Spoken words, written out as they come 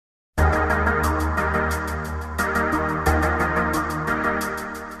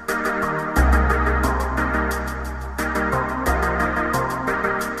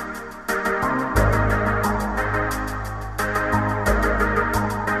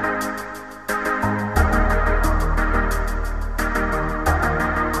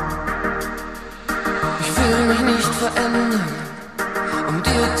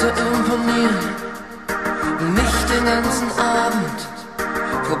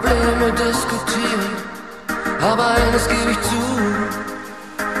Probleme diskutieren, aber eines gebe ich zu: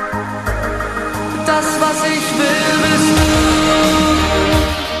 das, was ich will, bist du.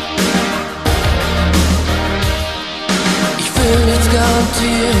 Ich will nichts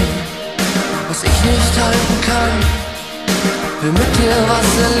garantieren, was ich nicht halten kann. Will mit dir was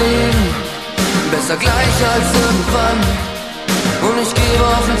erleben, besser gleich als irgendwann. Und ich gebe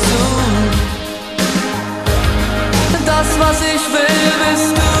offen zu: das, was ich will,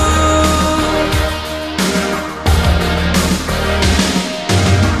 bist du.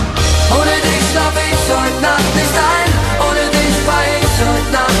 Ohne dich schlaf ich heute Nacht nicht ein. Ohne dich fahr ich heute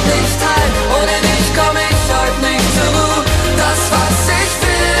Nacht nicht heim. Ohne dich komm ich heute nicht zur Ruhe. Das, was ich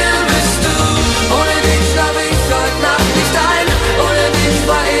will, bist du. Ohne dich schlaf ich heute Nacht nicht ein. Ohne dich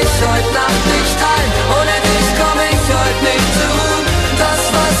fahr ich heute Nacht nicht heim. Ohne dich komm ich heute nicht zur Ruhe. Das,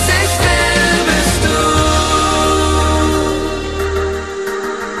 was ich will, bist du.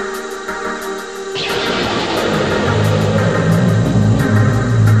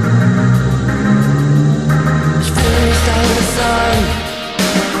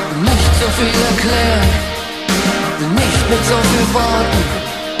 So viel erklären, will nicht mit so viel Worten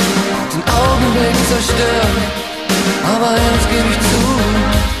den Augenblick zerstören, aber eins gebe ich zu: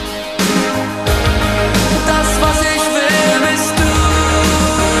 das, was ich will, bist du.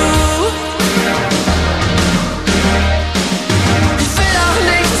 Ich will auch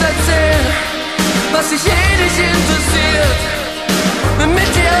nichts erzählen, was dich nicht interessiert. Will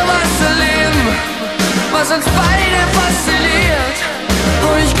mit dir was erleben, was uns beide fasziniert.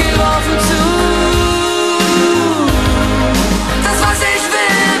 Und ich gebe offen zu: das, was ich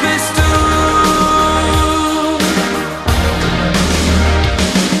will, bist du.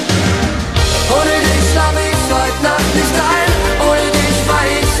 Ohne dich schlaf ich heute Nacht nicht ein. Ohne dich fahr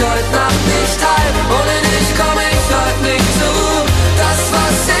ich heute Nacht nicht heim. Ohne dich komm ich heute nicht zur Ruhe. Das,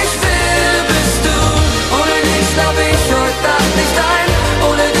 was ich will, bist du. Ohne dich schlaf ich heute Nacht nicht ein.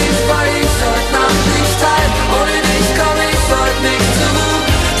 Ohne dich fahr ich heute Nacht nicht heim. Ohne dich komm ich heute nicht zur Ruhe.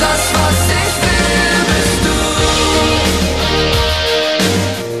 Das, was ich will, bist du.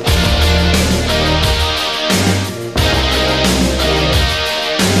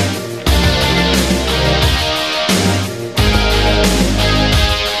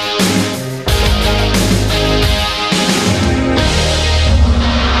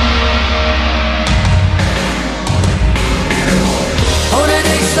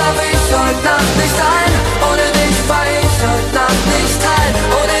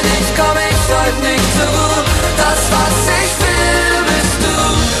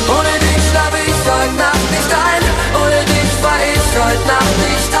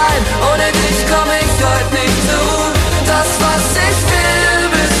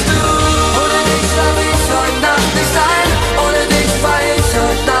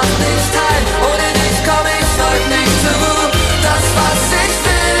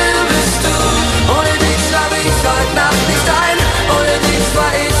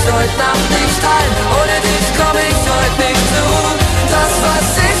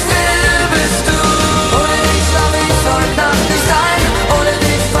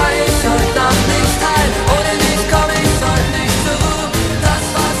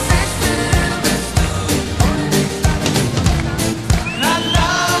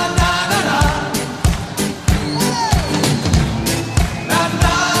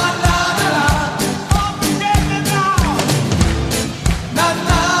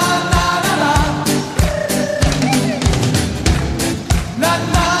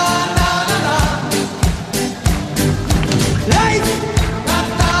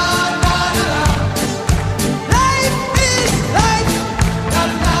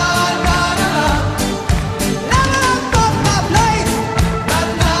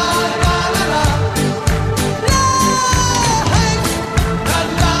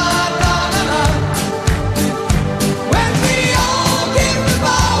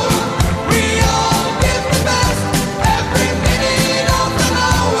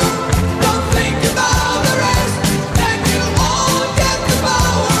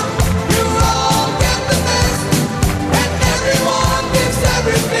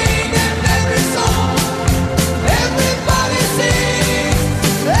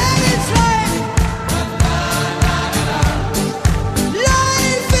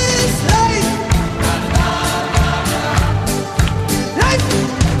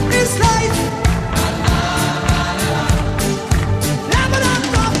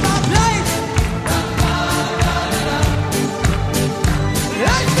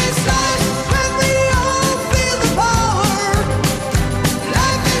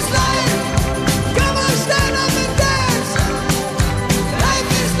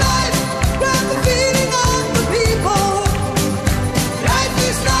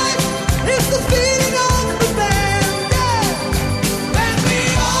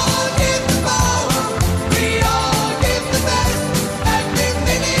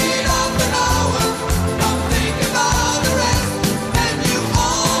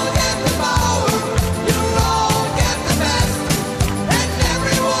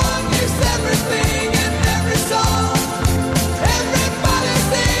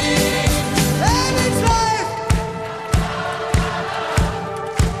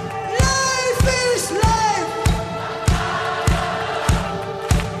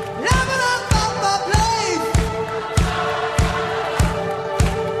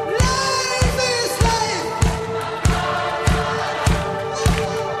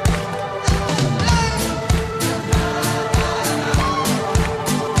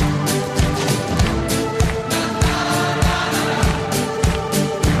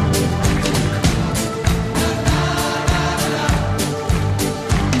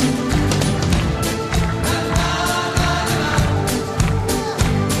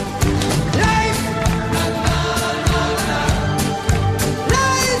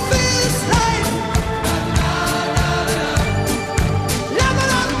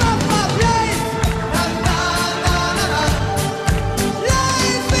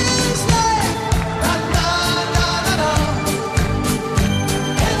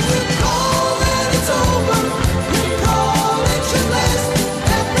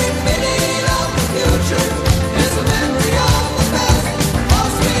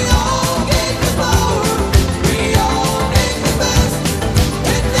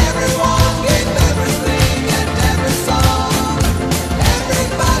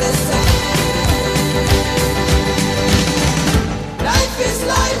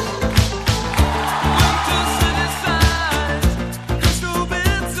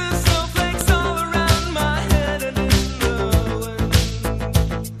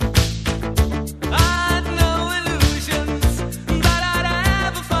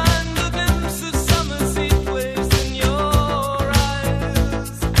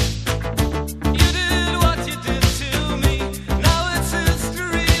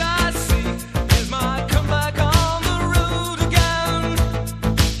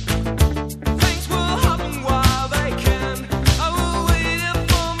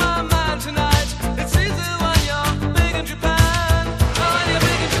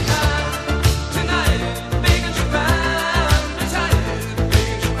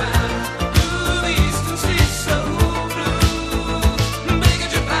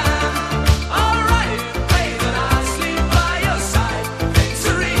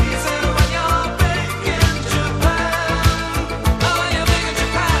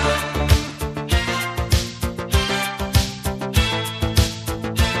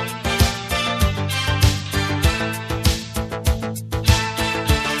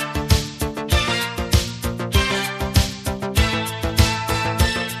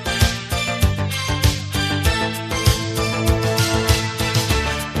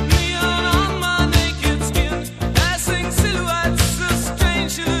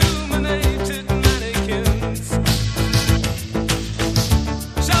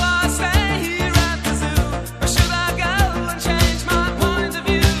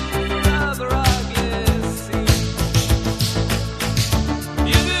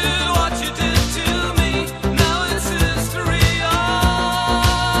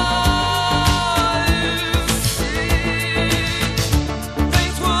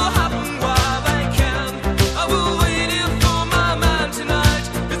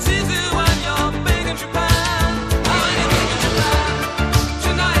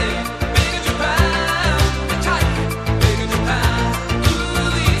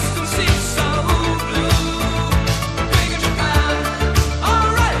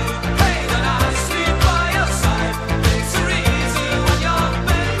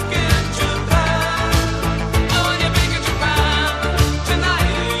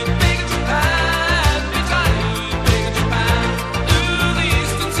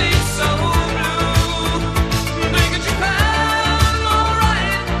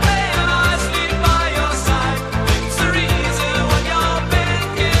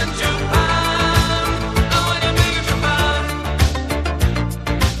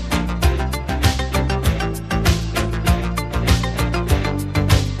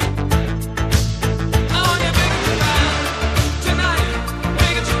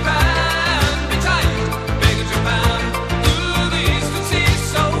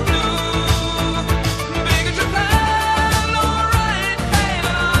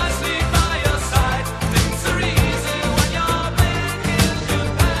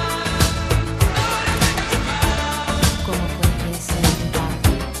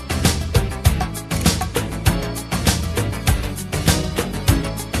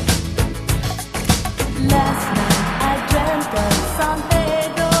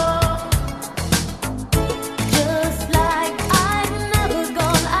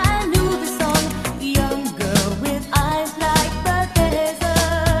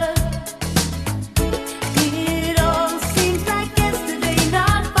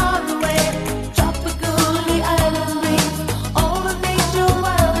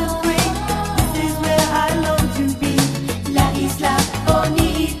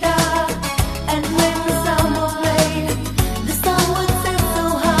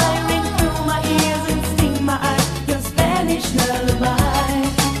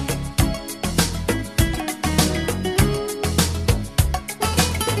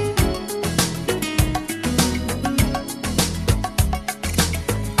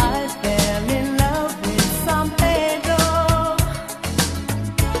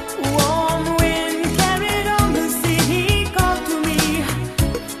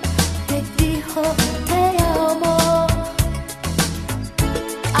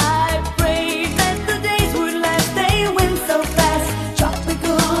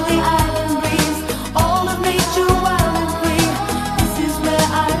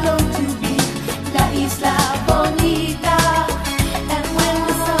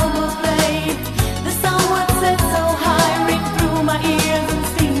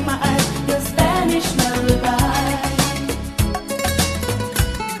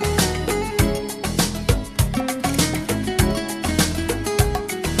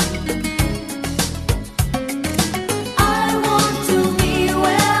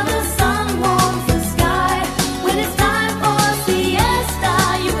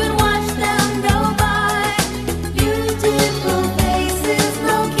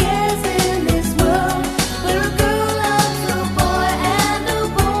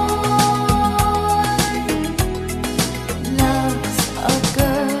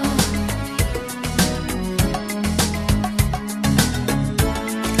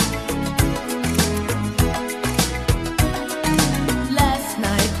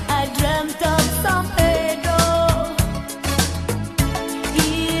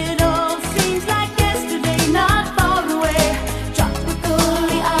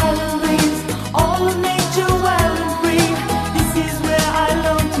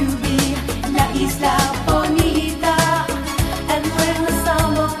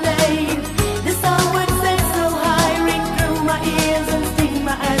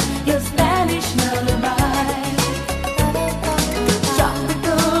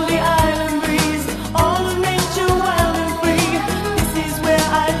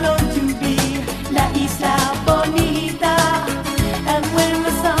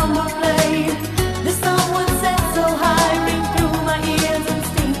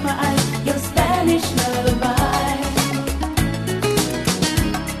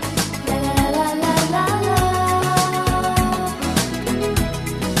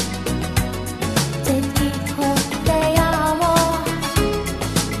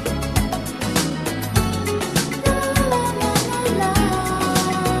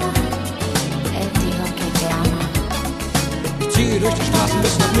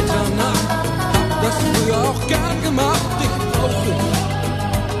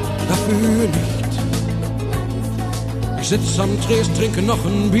 sitze am Tresen, trinke noch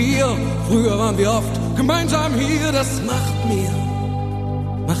ein Bier. Früher waren wir oft gemeinsam hier. Das macht mir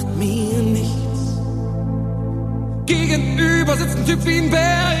nichts. Gegenüber sitzt ein Typ wie ein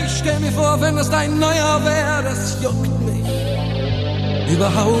Bär. Ich stell mir vor, wenn das dein neuer wär, das juckt mich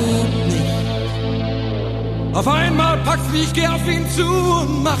überhaupt nicht. Auf einmal packt's mich, ich geh auf ihn zu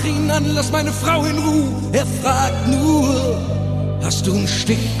und mach ihn an, lass meine Frau in Ruhe. Er fragt nur, hast du einen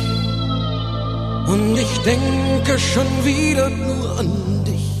Stich? Und ich denke schon wieder nur an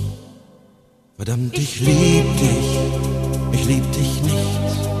dich. Verdammt, ich lieb dich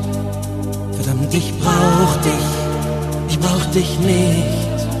nicht. Verdammt, ich brauch dich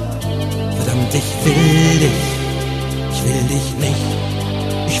nicht. Verdammt, ich will dich nicht.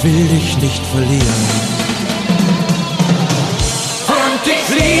 Ich will dich nicht verlieren. Verdammt, ich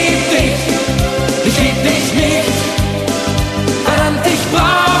lieb dich nicht. Verdammt, ich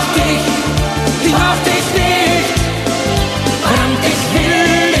brauch dich nicht. Verdammt, ich will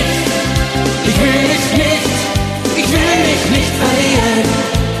dich nicht verlieren.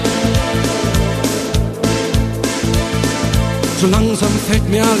 So langsam fällt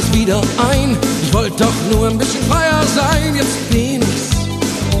mir alles wieder ein. Ich wollte doch nur ein bisschen freier sein. Jetzt bin ich's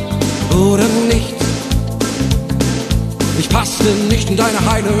oder nicht. Ich passte nicht in deine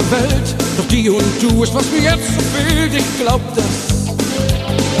heile Welt. Doch die und du ist, was mir jetzt so fehlt. Ich glaub das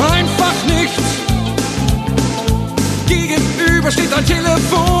einfach nicht. Gegenüber steht ein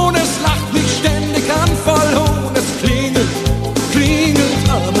Telefon. Es lacht mich ständig an, voll Hohn. Es klingelt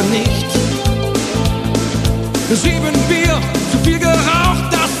aber nicht. 7 Bier, zu viel geraucht,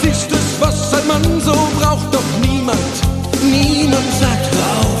 das ist es, was ein Mann so braucht. Doch niemand sagt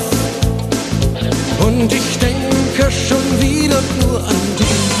hör auf. Und ich denke schon wieder nur an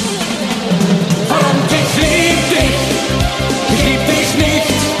dich. Verdammt, ich lieb dich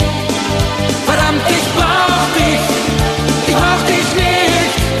nicht. Verdammt, ich brauch dich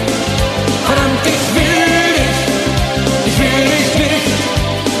nicht. Verdammt, ich will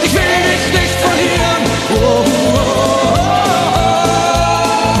dich nicht verlieren. Oh, oh, oh.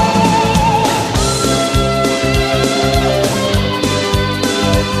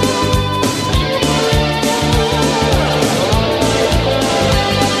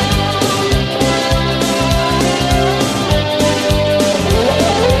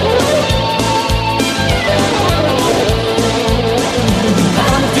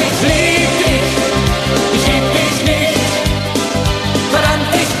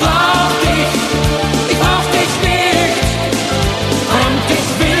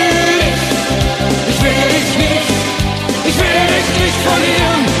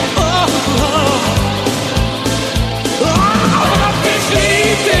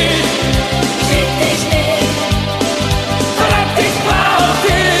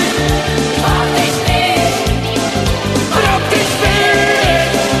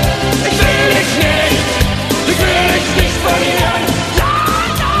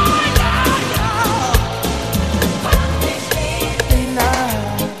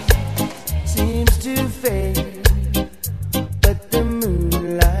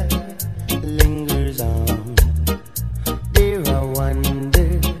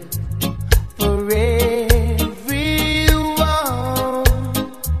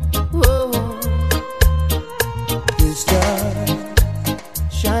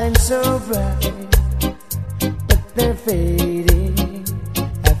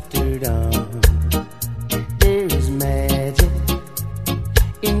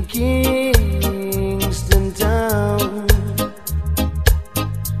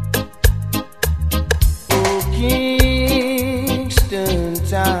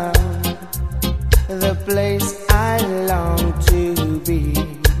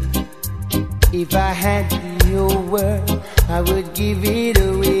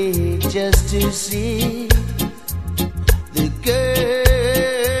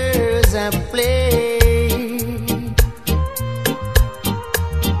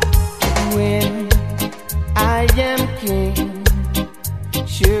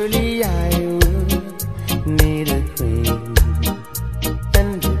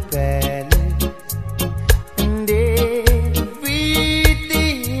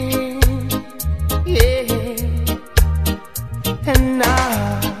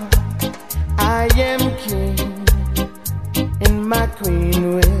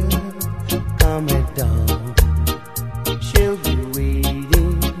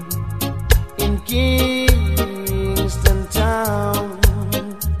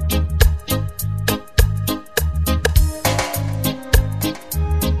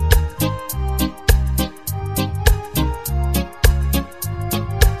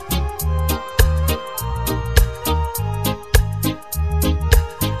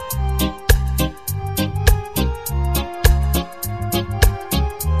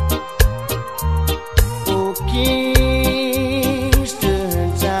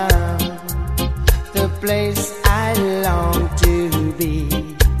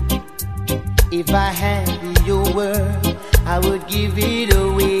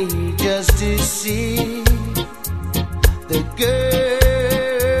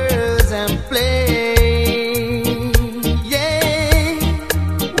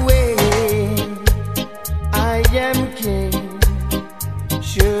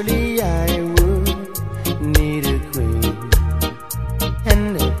 Surely I would need a queen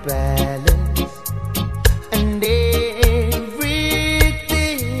and a palace and everything,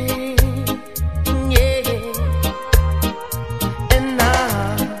 yeah. And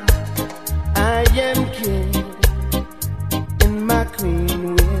now I am king, and my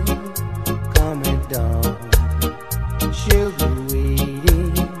queen will come at dawn. She'll be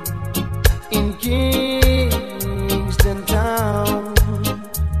waiting in Kingston Town.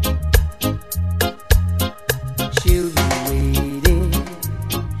 She'll be waiting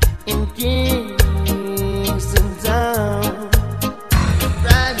in Kingston Town.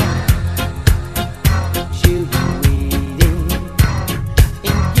 Right now. She'll be waiting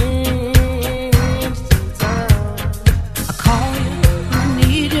in Kingston Town. I call you, I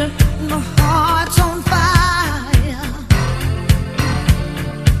need you, my heart's on fire.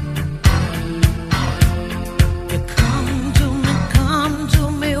 You come to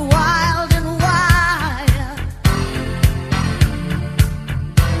me wild and wild.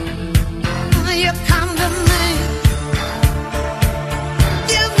 You come to me,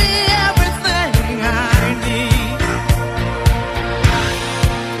 give me everything I need.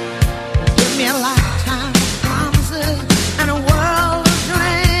 Give me a lifetime of promises and a world of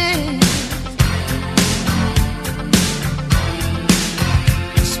dreams.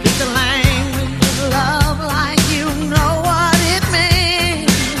 Speak the language of love like you know what it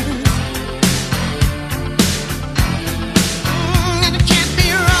means. And it can't be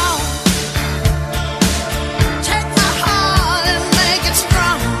wrong. Take my heart and make it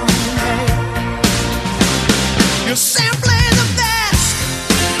strong. You're simply the best.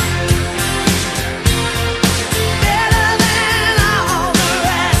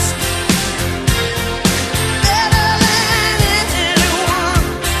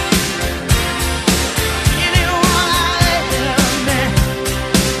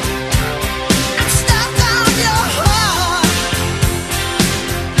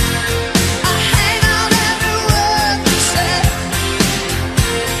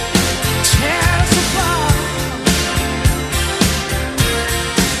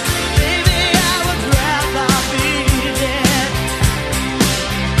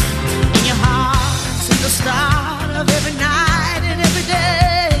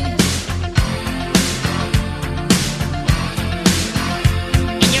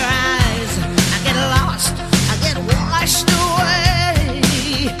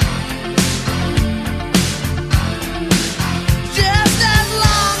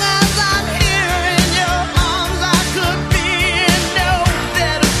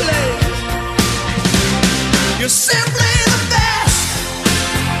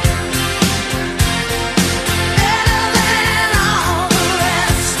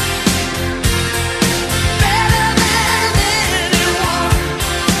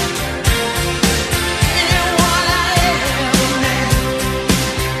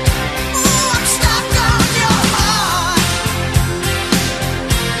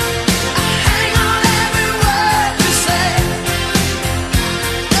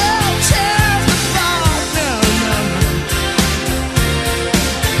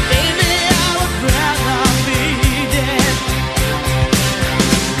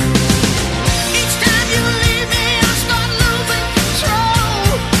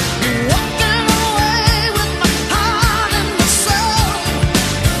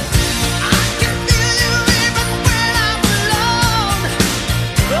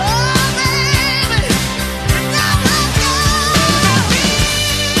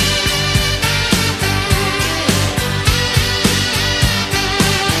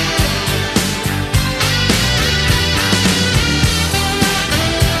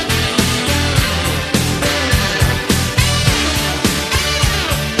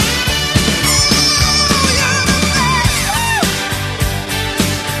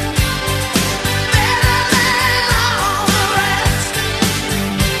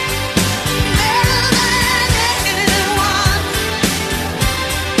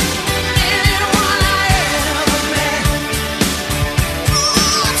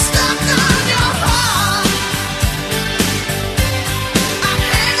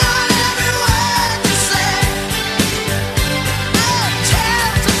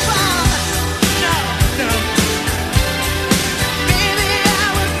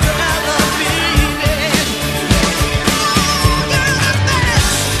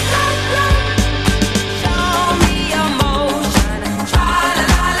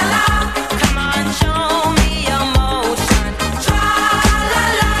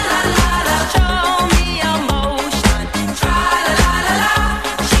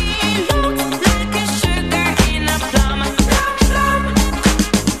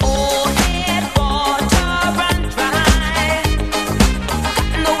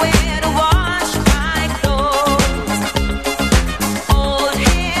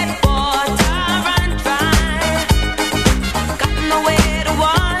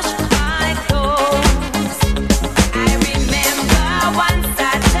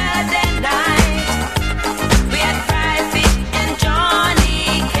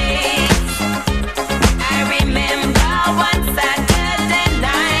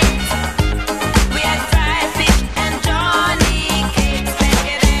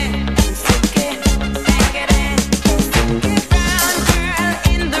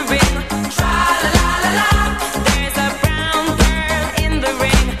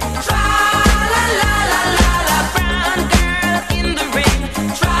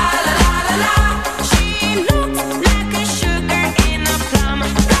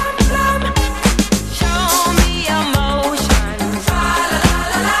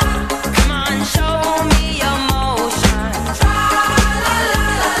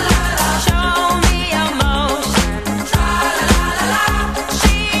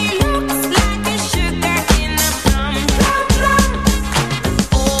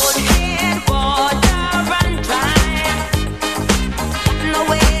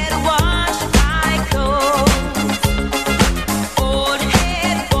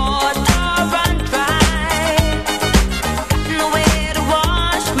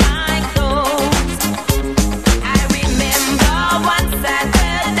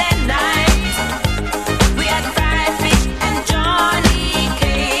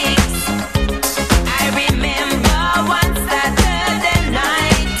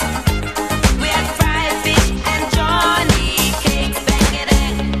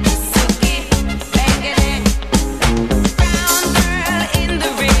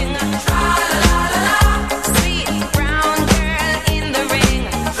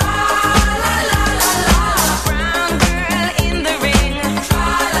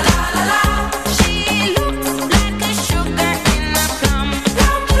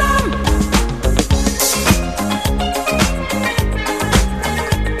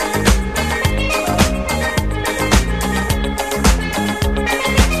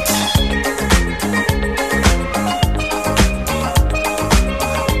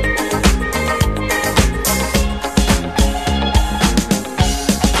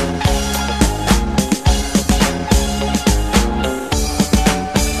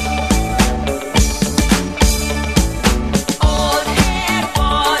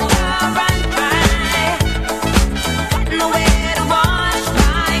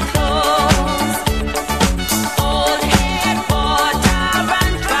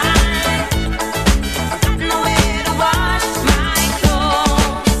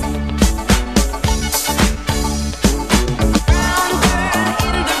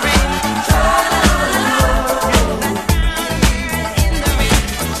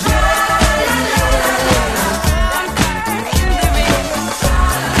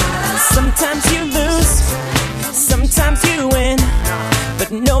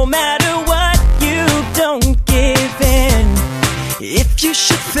 no matter what, you don't give in. If you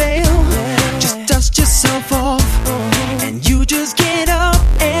should fail, just dust yourself off, and you just get up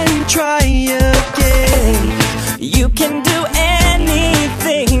and try again. You can do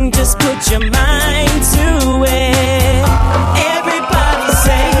anything, just put your mind to it. Everybody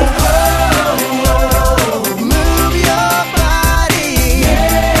say, Move your body,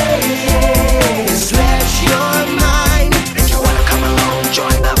 stretch your mind. If you wanna come along,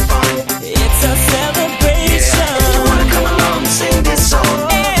 join the fun. it's a celebration. If you wanna come along, sing this song.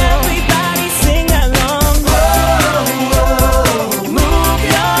 Everybody sing along. Move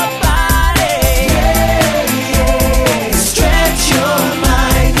your body, stretch your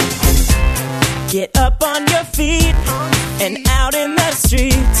mind. Get up on your feet and out in the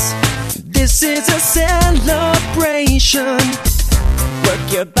streets. This is a celebration. Work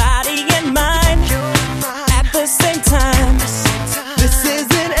your body and mind at the same time. This is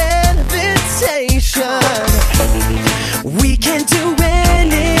an invitation. We can do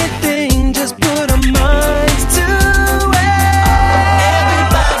anything, just put our minds to it.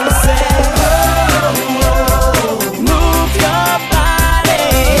 Everybody say, move your body,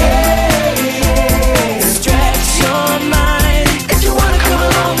 stretch your mind. If you wanna come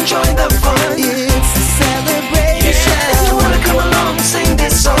along, join the fun. It's a celebration. If you wanna come along, sing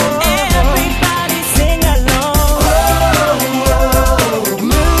this song. Everybody sing along.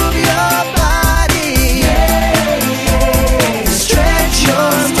 Move your body,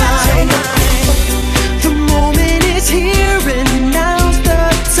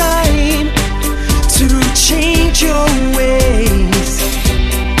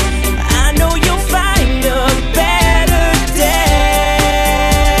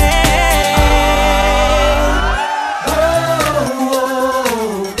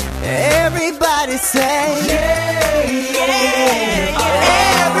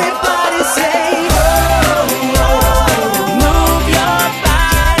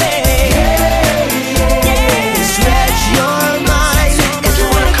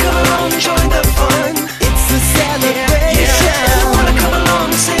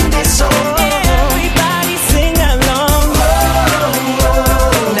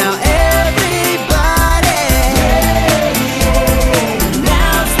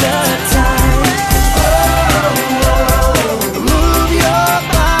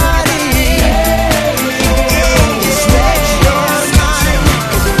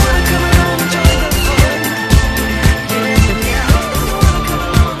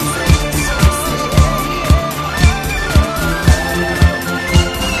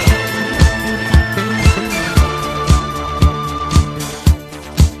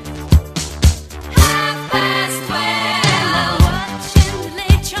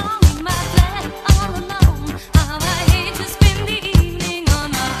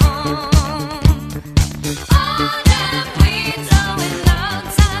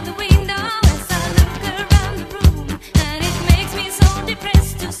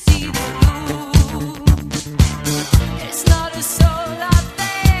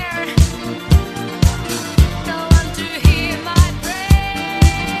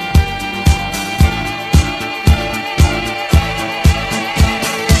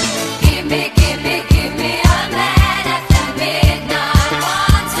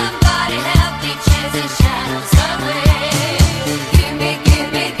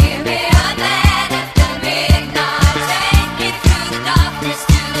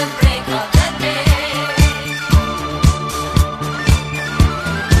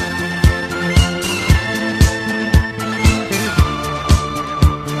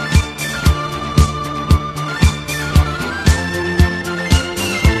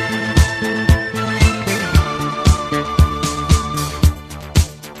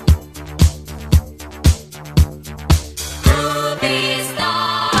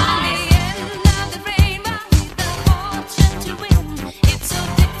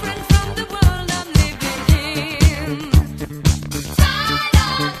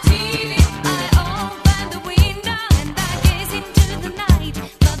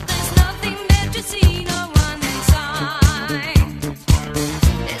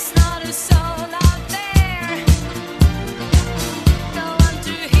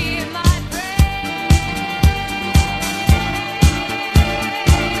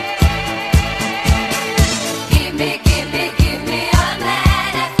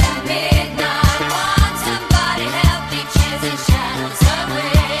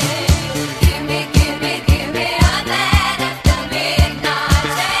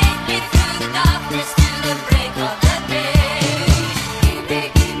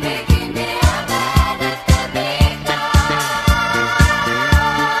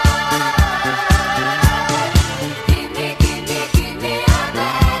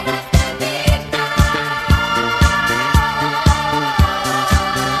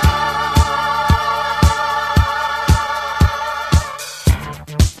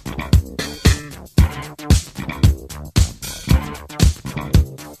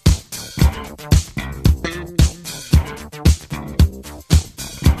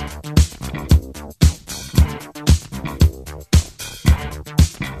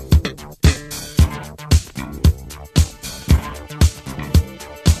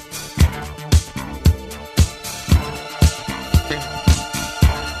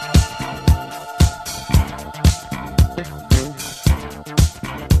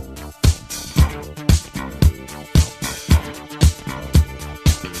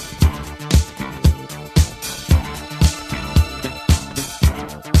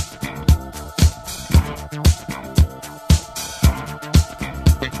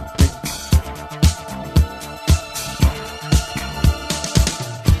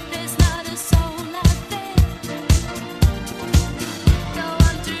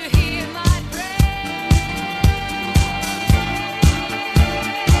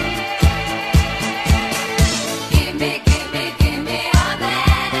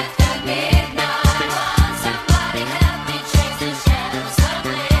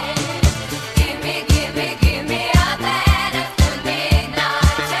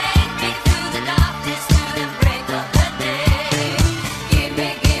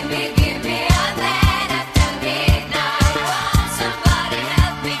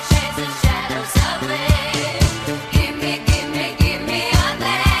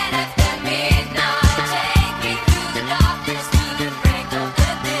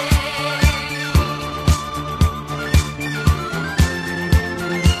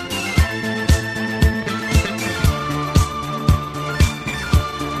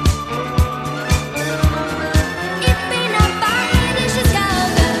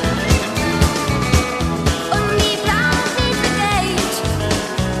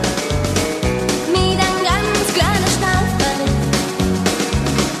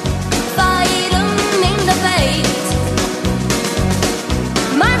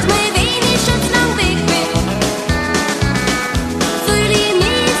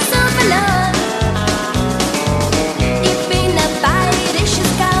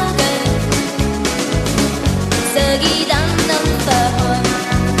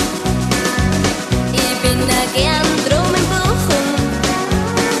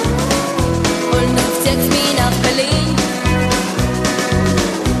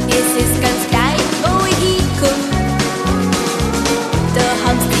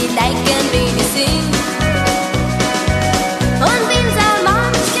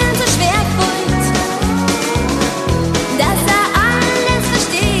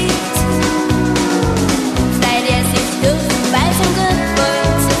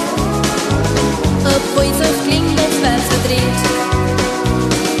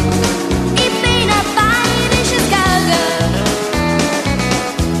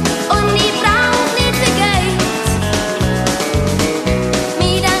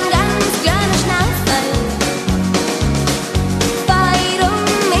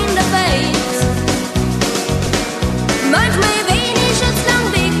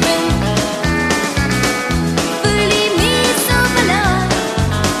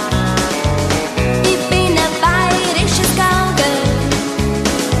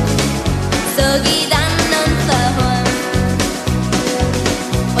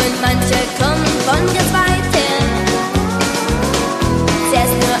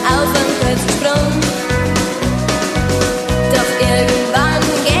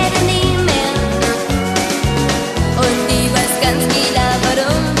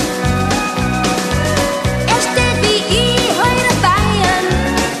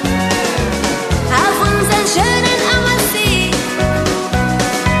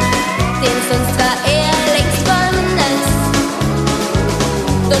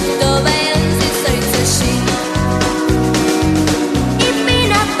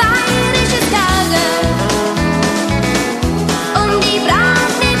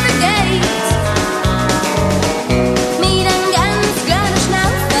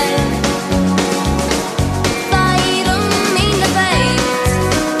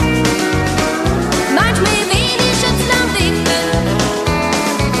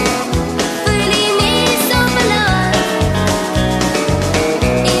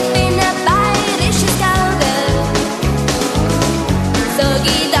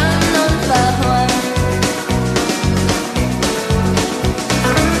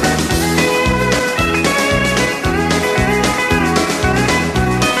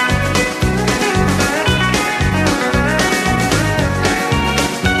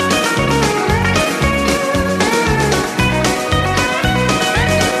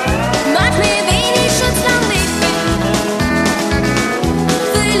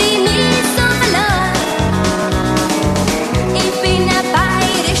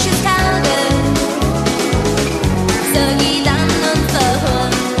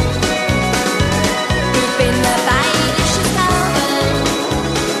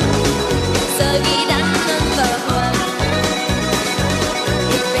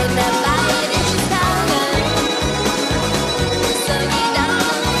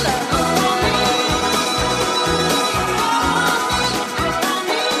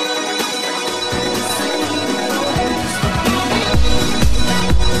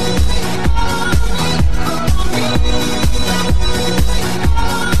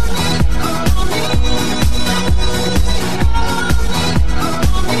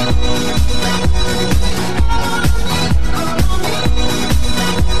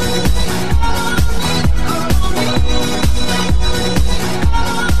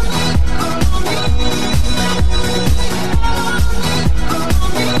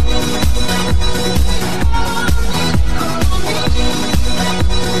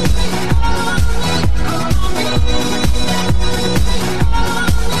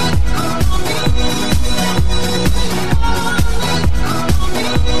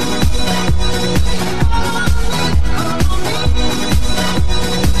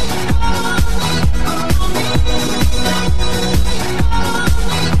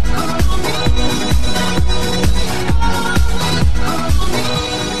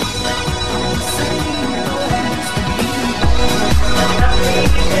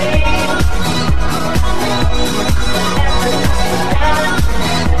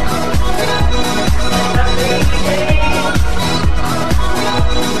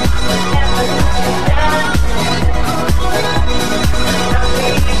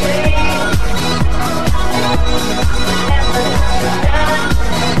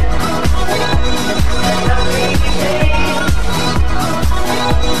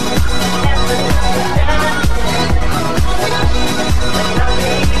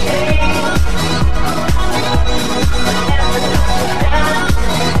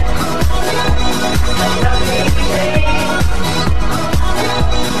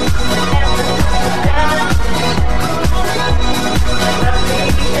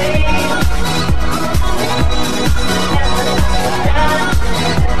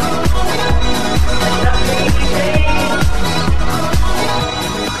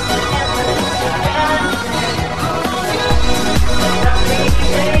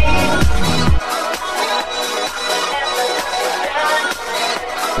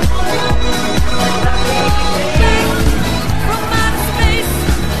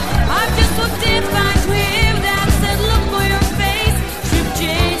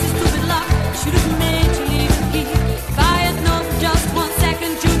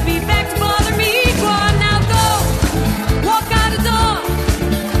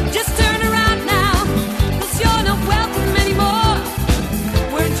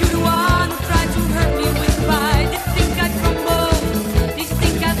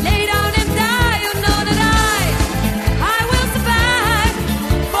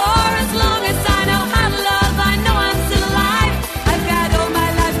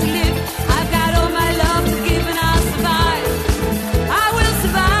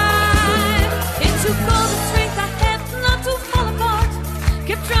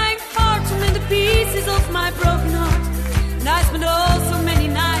 piece of my broken heart. And I spent oh so many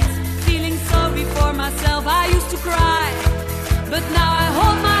nights feeling sorry for myself. I used to cry, but now I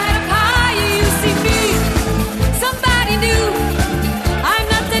hold my head up high. You see me, somebody new. I'm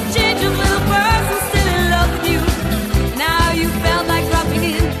not that changeable little person still in love with you. Now you felt like dropping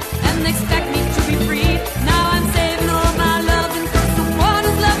in and expect me to be free. Now I'm saving all my love and for someone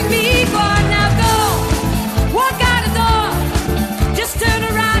who's loving me. For now go, walk out the door, just turn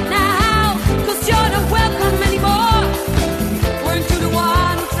around now, 'cause you're not welcome anymore. Weren't you the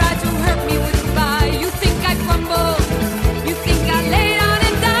one who tried to hurt me with goodbye? You think I crumble, you think I lay down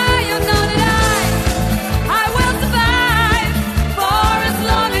and die. You know that I will survive. For as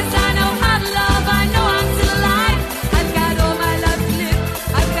long as I know how to love, I know I'm still alive. I've got all my love to live,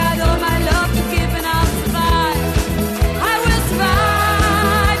 I've got all my love to give, and I'll survive. I will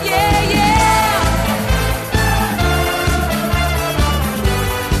survive, yeah, yeah.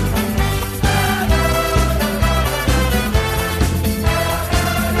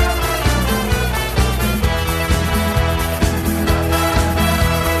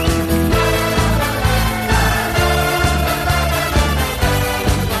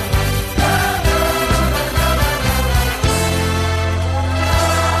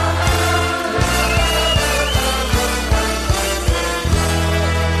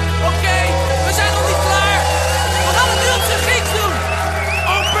 Oké, we zijn nog niet klaar. We gaan het nu op zijn Grieks doen.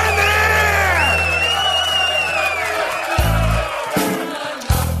 Open air!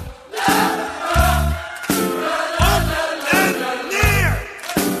 Op en neer!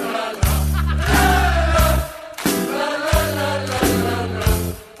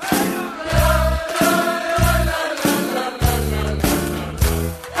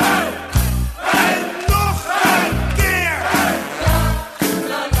 En nog een keer!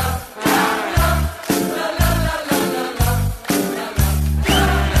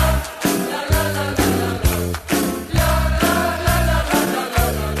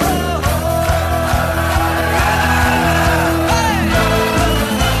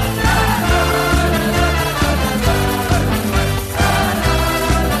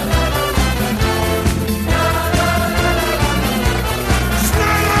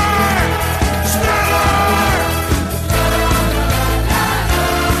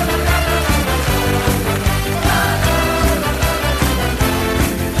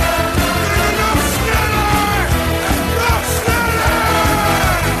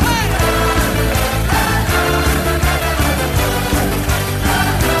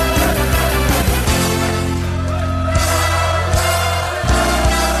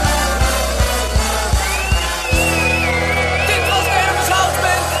 Dit was Ergens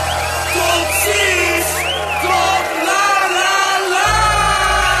Houtband. Tot ziens. Tot la la la.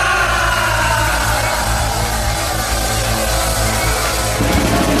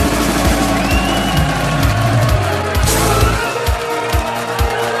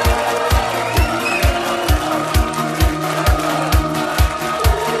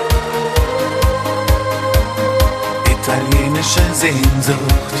 Italienische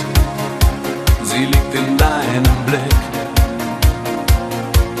Sehnsucht, sie liegt in deinem Blick.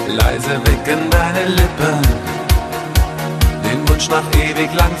 Leise wecken deine Lippen, den Wunsch nach ewig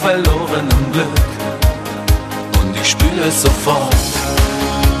lang verlorenem Glück. Und ich spüre es sofort,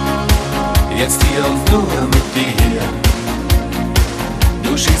 jetzt hier und nur mit dir.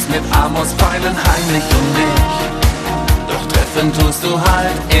 Du schießt mit Amos-Pfeilen heimlich um mich, doch treffen tust du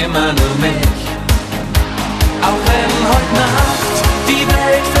halt immer nur mich. Auch wenn heute Nacht die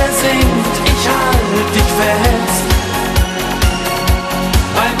Welt versinkt, ich halte dich fest.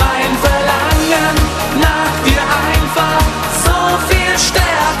 Weil mein Verlangen nach dir einfach so viel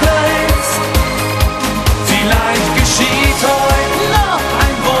stärker ist. Vielleicht geschieht heute noch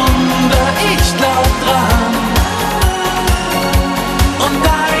ein Wunder, ich glaub dran. Und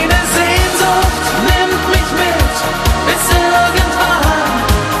deine Sehnsucht nimmt mich mit bis irgendwann.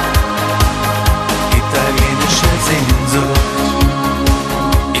 Italienische Sehnsucht,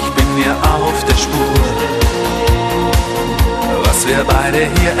 ich bin mir auf der Spur. Was wir beide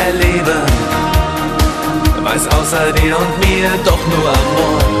hier erleben, weiß außer dir und mir doch nur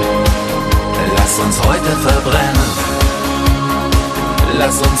Amor. Lass uns heute verbrennen,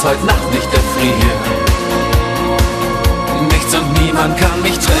 lass uns heute Nacht nicht erfrieren. Nichts und niemand kann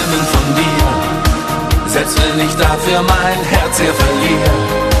mich trennen von dir, selbst wenn ich dafür mein Herz hier verliere.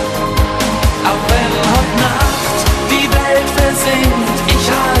 Auch wenn heute Nacht die Welt versinkt, ich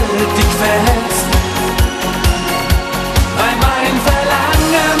halte dich fest. Weil mein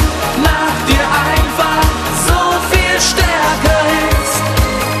Verlangen nach dir einfach so viel stärker ist.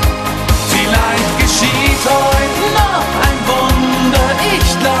 Vielleicht geschieht heute noch ein Wunder, ich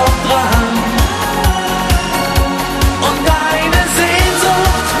glaub dran.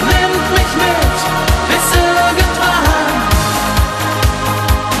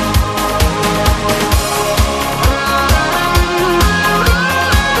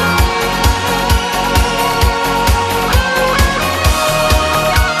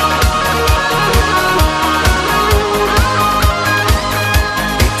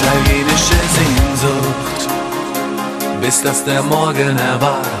 weiß, dass der Morgen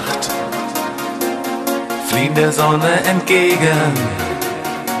erwacht, fliehen der Sonne entgegen,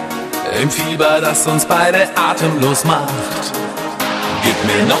 im Fieber, das uns beide atemlos macht. Gib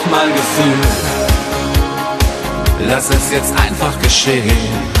mir nochmal Gefühl, lass es jetzt einfach geschehen.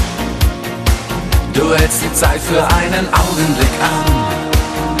 Du hältst die Zeit für einen Augenblick an,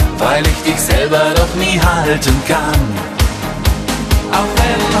 weil ich dich selber doch nie halten kann. Auch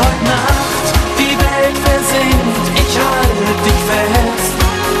wenn heute Nacht die Welt versinkt, ich halte dich fest,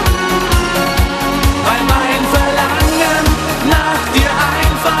 weil mein Verlangen nach dir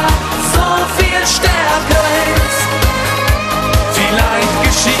einfach so viel stärker ist. Vielleicht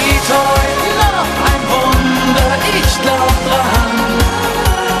geschieht heute noch ein Wunder, ich glaub dran.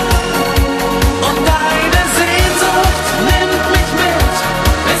 Und deine Sehnsucht nimmt mich mit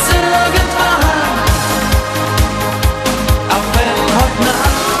bis irgendwann. Auch wenn heute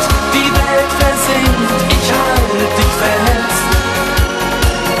Nacht die Welt versinkt, ich halte dich fest,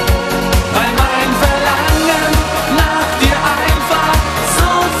 weil mein Verlangen nach dir einfach so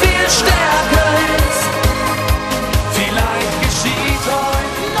viel stärker ist. Vielleicht geschieht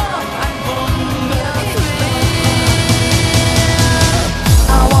heute noch ein Wunder.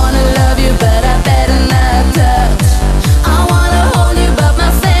 I wanna love you, but I better not touch. I wanna hold you, but my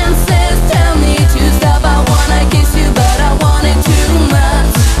senses tell me to stop. I wanna kiss you, but I want it too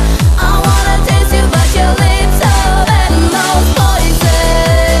much. I wanna taste you, but your lips are venomous poison.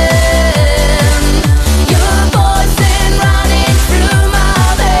 Your poison running through my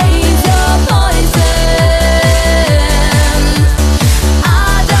veins. Your poison.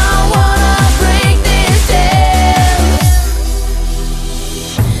 I don't wanna break this dance.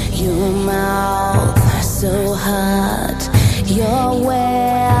 Your mouth so hot, you're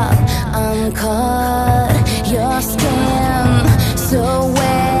wet, I'm caught. Your skin so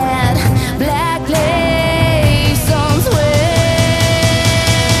wet, black lace on sweat.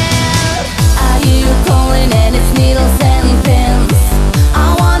 I hear you calling and it's needles and pins. I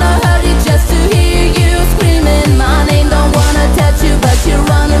wanna hurt you just to hear you screaming my name. Don't wanna touch you, but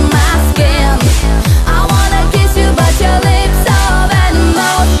you're under my skin. I wanna kiss you, but your lips are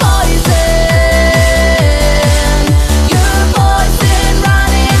venomous poison. Your poison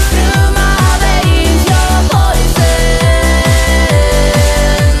running through my veins. Your poison.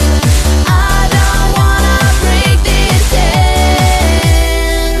 I don't wanna break this dance.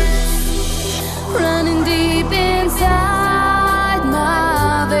 Running deep inside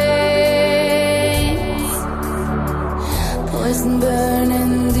my veins. Poison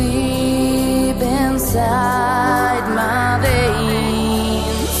burning deep inside my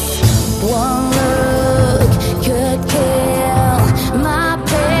veins. One look could kill my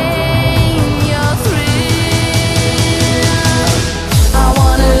pain, your thrill. I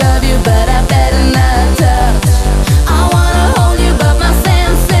wanna love you, but I better not touch. I wanna hold you, but my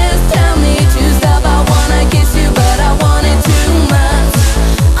senses tell me to stop. I wanna kiss you, but I want it too much.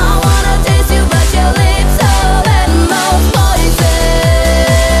 I wanna taste you, but your lips are venomous poison.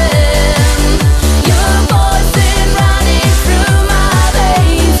 Your poison running through my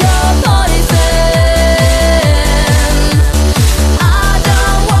veins. Your poison. I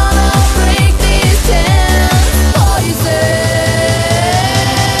don't wanna break this dance. Poison.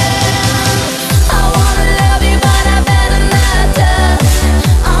 I wanna love you, but I better not touch.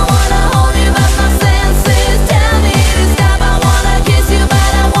 I wanna hold you, but my senses tell me to stop. I wanna kiss you,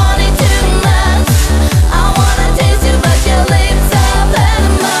 but I want it too much. I wanna taste you, but your lips are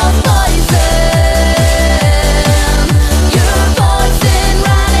venomous poison. Your poison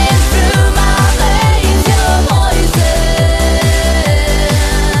running through my veins. Your poison.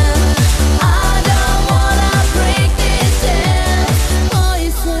 I don't wanna break this dance.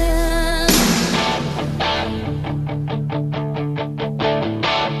 Poison.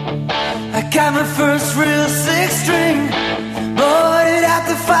 I got my first real six string, bought it at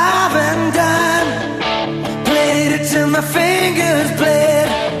the 5 and dime, played it till my fingers bled.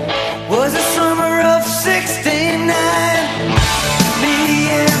 Was the summer of '69. Me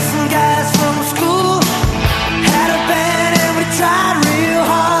and some guys from school had a band and we tried real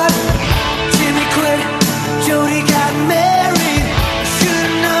hard. Jimmy quit, Jody got married.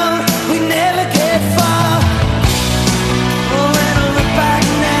 Should've known we'd never get far. Oh, when I look back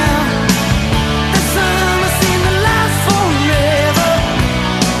now, the summer seemed to last forever.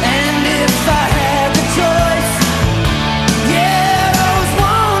 And if I had the choice, yeah, those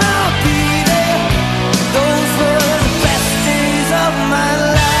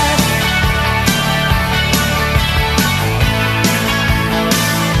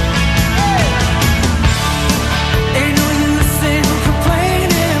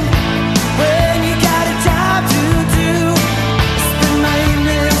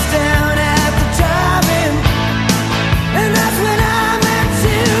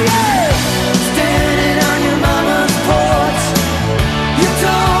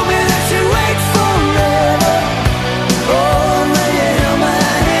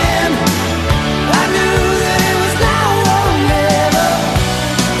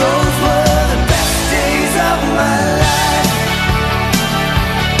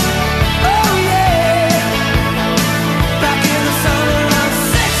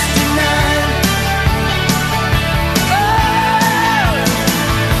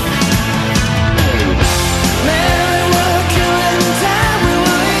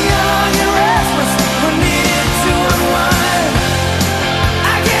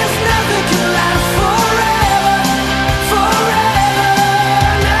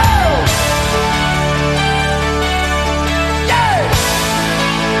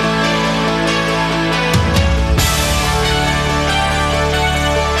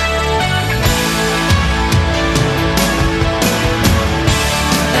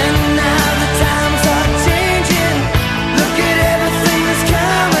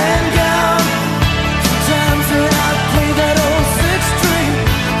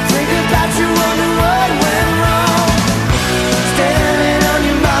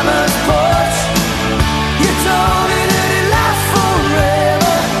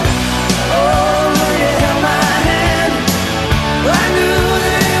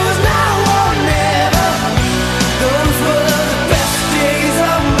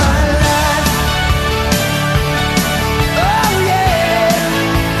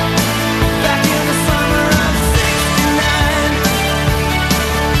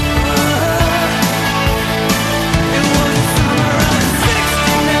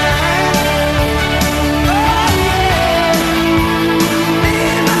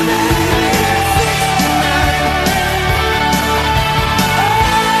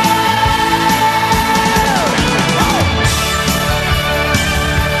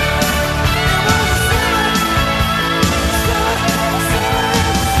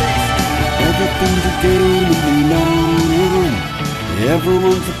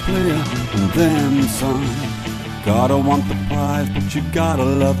Everyone's a player and then some. Gotta want the prize, but you gotta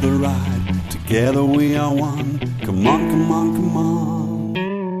love the ride. Together we are one. Come on, come on, come on.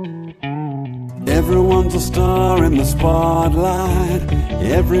 Everyone's a star in the spotlight.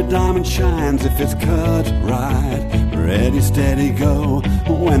 Every diamond shines if it's cut right. Ready, steady, go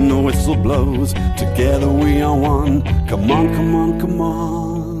when the whistle blows. Together we are one. Come on, come on, come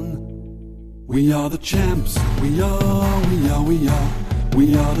on. We are the champs. We are, we are, we are.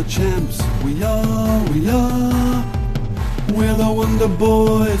 We are the champs. We are, we are. We're the Wonder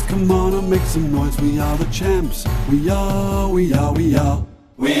Boys. Come on and make some noise. We are the champs. We are, we are, we are.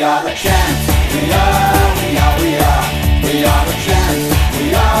 We are the champs. We are, we are, we are. We are the champs.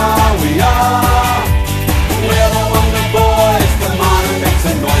 We are, we are. We're the Wonder Boys. Come on and make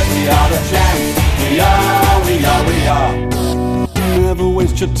some noise. We are the champs. We are, we are, we are. Never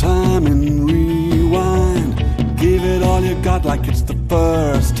waste your time and rewind. Give it all you got like it's the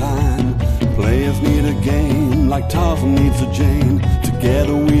first time. Players need a game like Tarzan needs a Jane.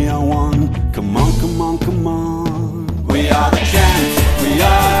 Together we are one. Come on, come on, come on. We are the champs. We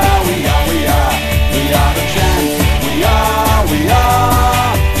are, we are, we are. We are the champs. We are, we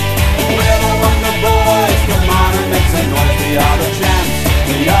are. We're the Wonder Boys. Come on and make some noise. We are the champs.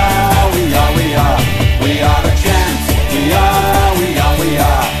 We are, we are, we are. We are the champs. We are, we are, we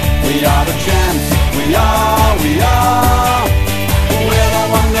are. We are the champs. We are, we are. We're the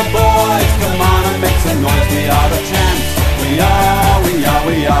Wonder Boys. Come on and make some noise. We are the champs. We are, we are,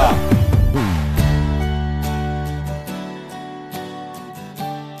 we are.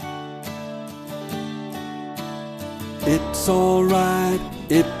 It's alright,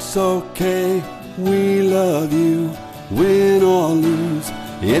 it's okay, we love you, win or lose.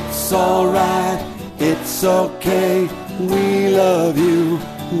 It's alright, it's okay, we love you,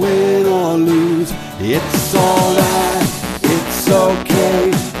 win or lose. It's alright, it's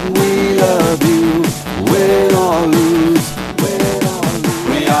okay, we love you, win or lose. Win or lose.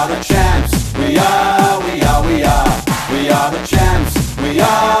 We are the champs. We are, we are, we are. We are the champs. We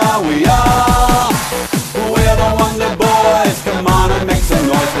are, we are. We're the Wonder Boys. Come on and make some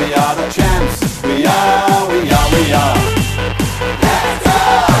noise. We are the champs. We are, we are, we are. Let's go.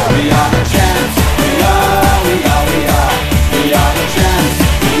 We are the champs. We are, we are, we are. We are the champs.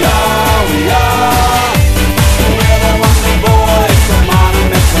 We are, we are. We're the Wonder Boys. Come on and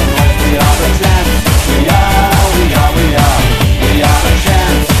make some noise. We are the champs. We are, we are, we are. We are the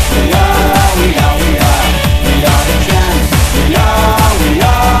champs. We are, we are, we are. We are the champs. We are, we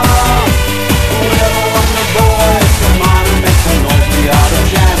are. We're the Wonder Boys. Come on and make some noise. We are the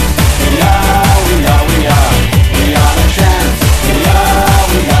champs. We are, we are, we are. We are the champs. We are,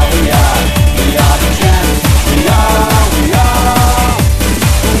 we are, we are. We are the champs. We are, we are.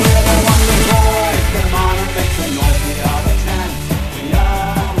 We're the Wonder Boys. Come on and make some noise. We are the champs. We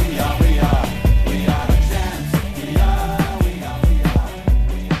are, we are, we are. We are the champs. We are, we are, we are.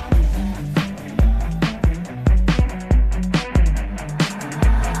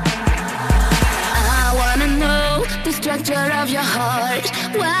 I wanna know the structure of your heart.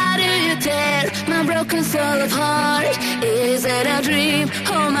 Why do you tear my broken soul apart? Is it a dream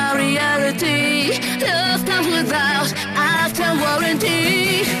or my reality? Love comes without lifetime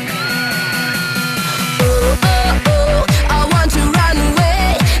warranty. Oh, oh, oh, I want to run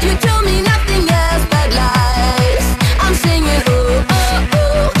away. You told me nothing else but lies. I'm singing, oh, oh,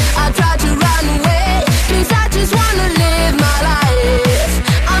 oh, I try to run away, 'cause I just wanna live my life.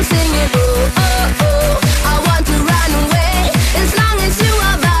 I'm singing, oh, oh, oh, I want to run away, as long as you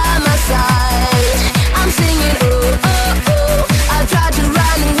are by my side. I'm singing, oh, oh, oh, I try to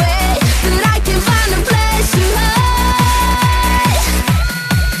run away, but I can find a place to hide.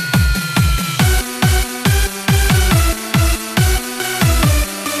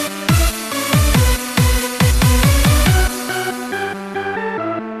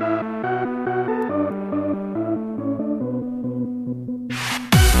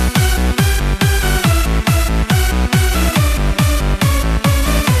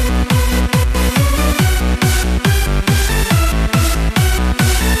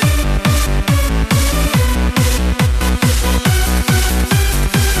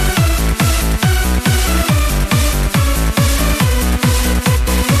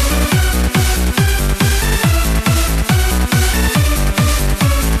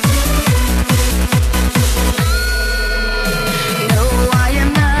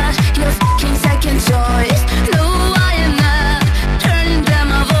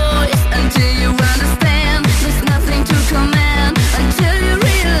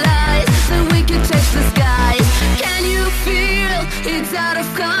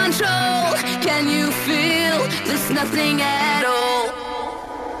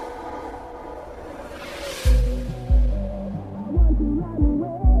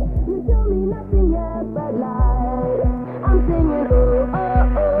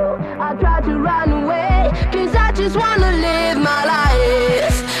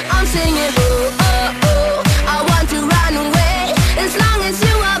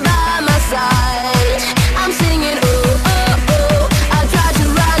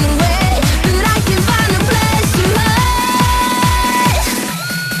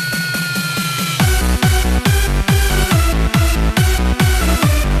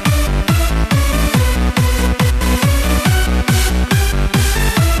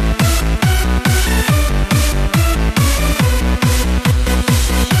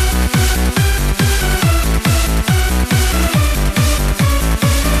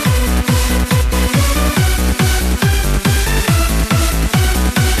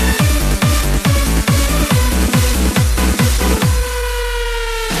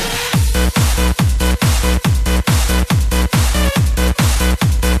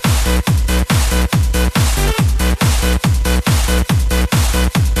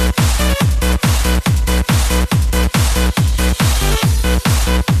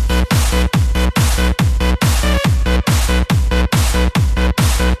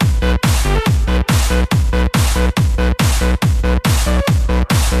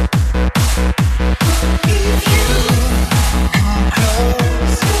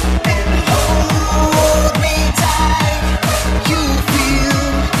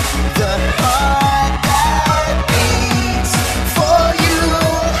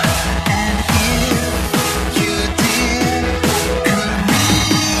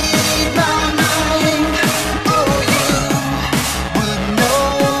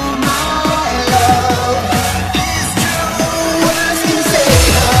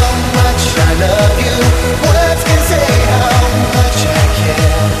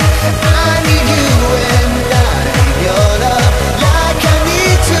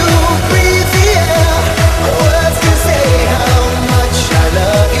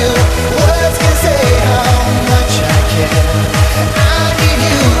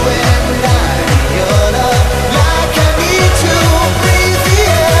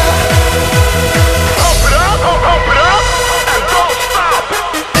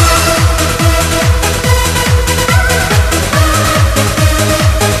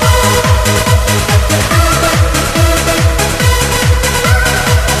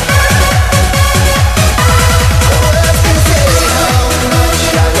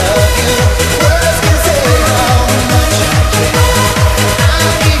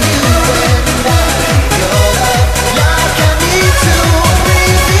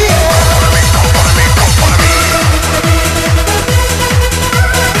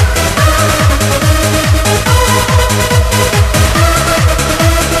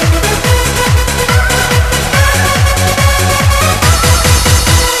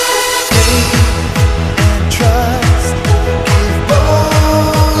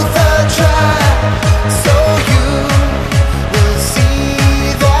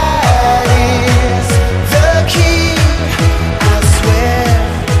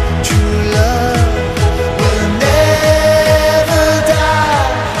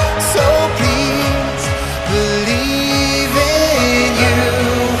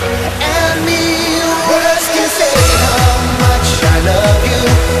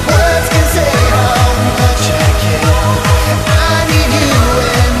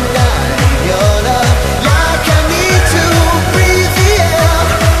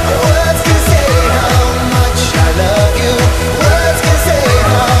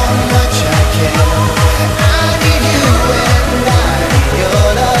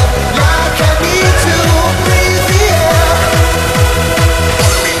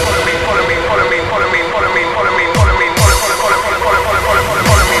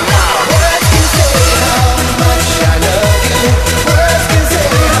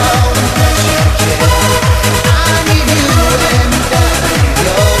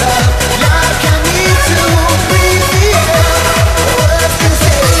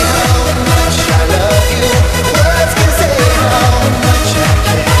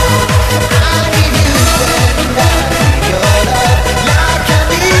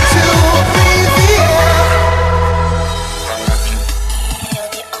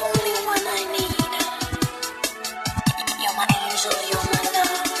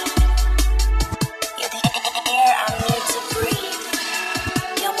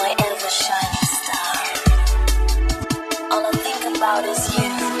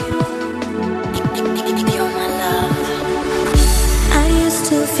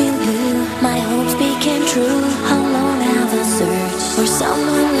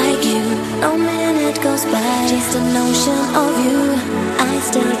 someone like you. No minute goes by, just a notion of you. I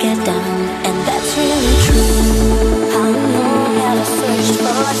still get down, and that's really true. How long have I searched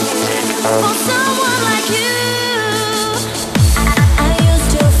for someone like you? I used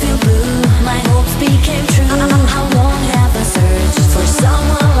to feel blue, my hopes became true. How long have I searched for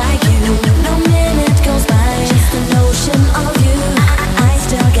someone like you? No minute goes by, just a notion of you. I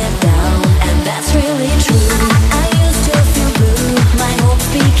still get down, and that's really true. I used to feel blue, my hopes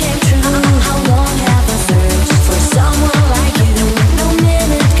became true. How long have I searched for someone like you? No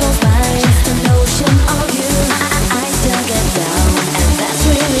minute goes by, just a notion of you. I still get down, and that's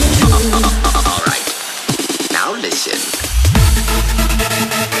really true. Alright, now listen.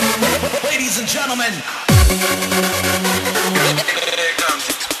 Ladies and gentlemen.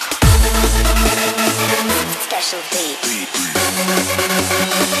 Special beat.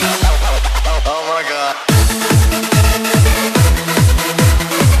 Oh my god.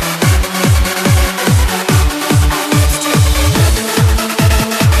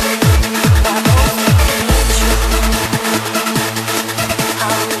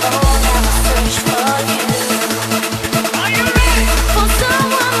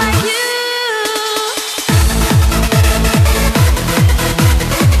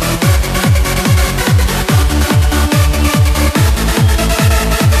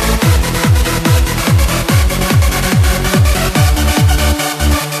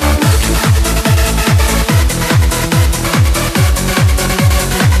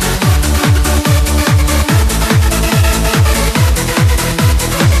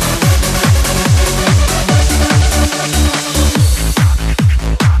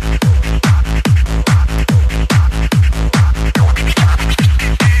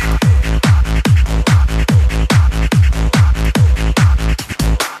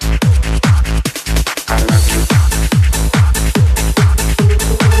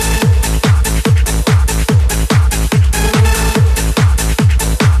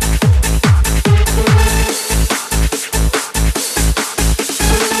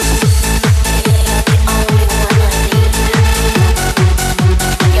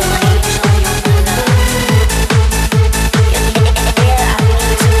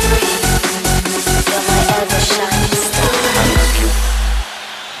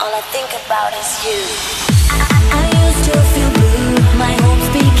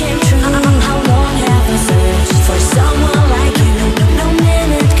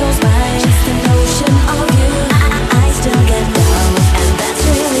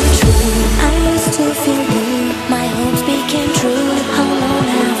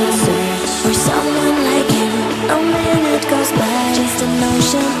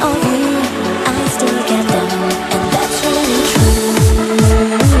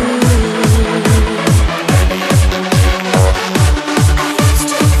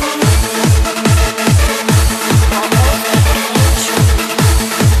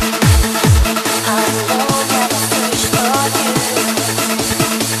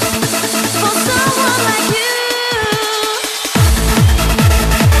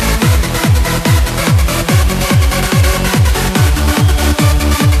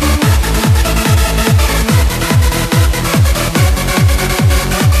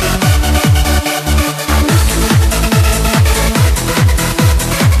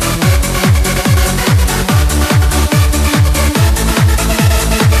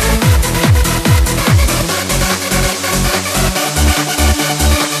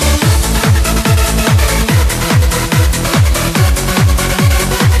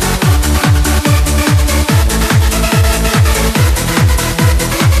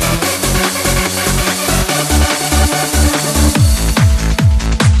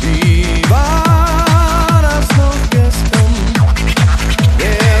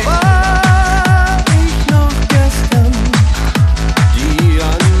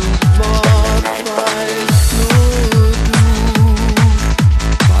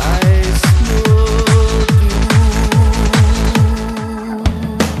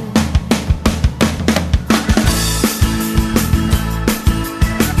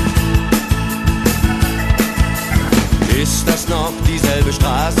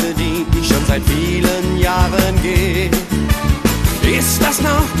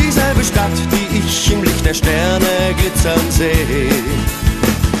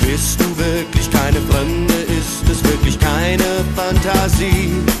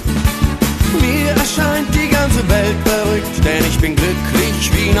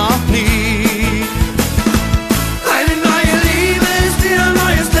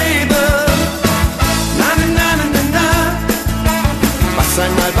 Was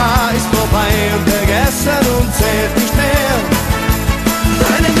einmal war, ist vorbei und vergessen und zählt nicht mehr.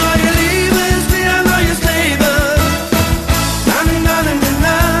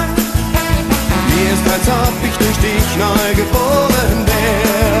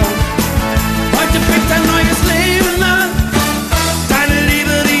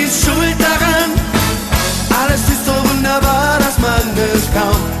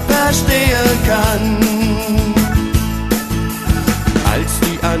 verstehen kann. Als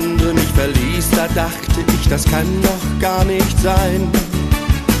die andere mich verließ, da dachte ich, das kann doch gar nicht sein.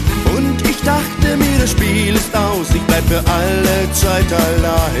 Und ich dachte mir, das Spiel ist aus, ich bleib für alle Zeit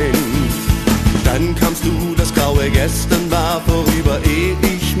allein. Dann kamst du, das graue Gestern war vorüber, ehe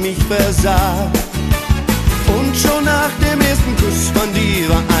ich mich versah. Und schon nach dem ersten Kuss fand